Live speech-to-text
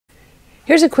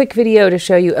Here's a quick video to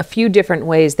show you a few different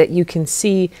ways that you can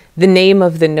see the name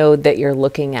of the node that you're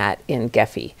looking at in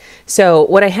Gephi. So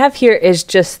what I have here is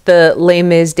just the Les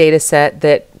Mis dataset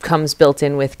that comes built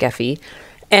in with Gephi.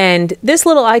 And this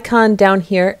little icon down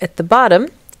here at the bottom,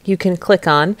 you can click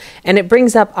on, and it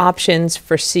brings up options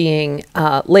for seeing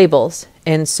labels.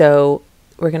 And so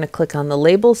we're going to click on the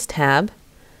Labels tab.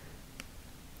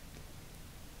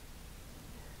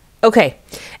 Okay,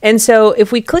 and so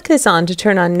if we click this on to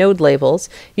turn on node labels,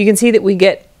 you can see that we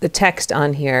get the text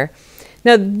on here.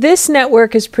 Now this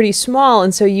network is pretty small,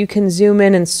 and so you can zoom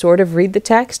in and sort of read the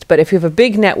text, but if you have a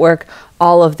big network,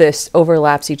 all of this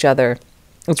overlaps each other.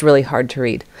 It's really hard to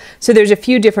read. So there's a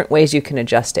few different ways you can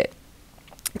adjust it.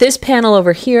 This panel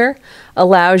over here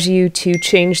allows you to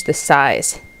change the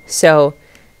size. So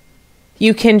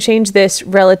you can change this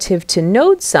relative to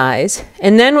node size,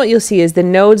 and then what you'll see is the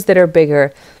nodes that are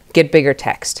bigger get bigger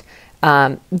text.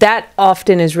 That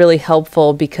often is really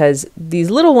helpful because these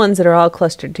little ones that are all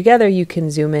clustered together, you can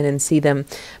zoom in and see them,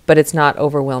 but it's not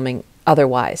overwhelming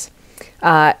otherwise.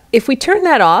 If we turn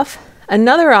that off,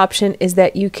 another option is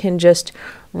that you can just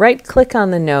right-click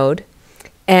on the node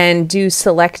and do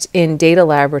Select in Data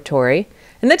Laboratory.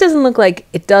 And that doesn't look like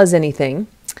it does anything,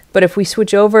 but if we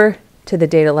switch over to the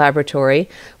Data Laboratory,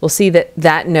 we'll see that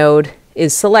that node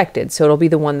is selected, so it'll be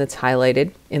the one that's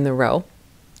highlighted in the row.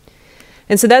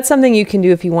 And so that's something you can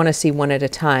do if you want to see one at a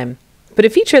time. But a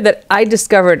feature that I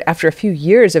discovered after a few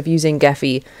years of using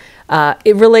Gephi,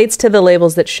 it relates to the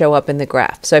labels that show up in the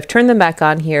graph. So I've turned them back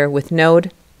on here with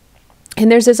node.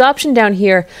 And there's this option down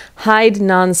here, hide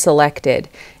non-selected.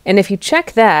 And if you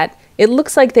check that, it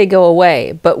looks like they go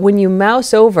away. But when you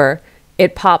mouse over,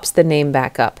 it pops the name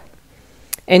back up.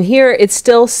 And here it's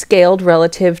still scaled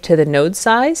relative to the node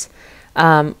size,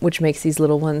 which makes these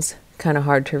little ones kind of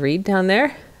hard to read down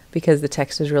there, because the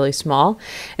text is really small.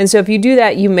 And so if you do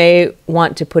that, you may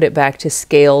want to put it back to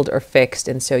scaled or fixed,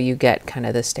 and so you get kind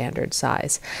of the standard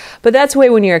size. But that's the way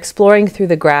when you're exploring through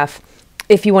the graph,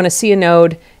 if you want to see a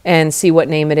node and see what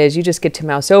name it is, you just get to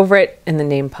mouse over it and the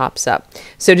name pops up.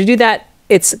 So to do that,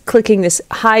 it's clicking this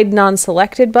Hide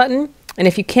Non-Selected button, and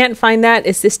if you can't find that,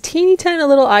 it's this teeny tiny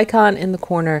little icon in the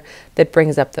corner that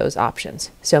brings up those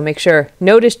options. So make sure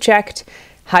node is checked,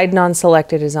 Hide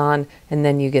Non-Selected is on, and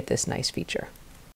then you get this nice feature.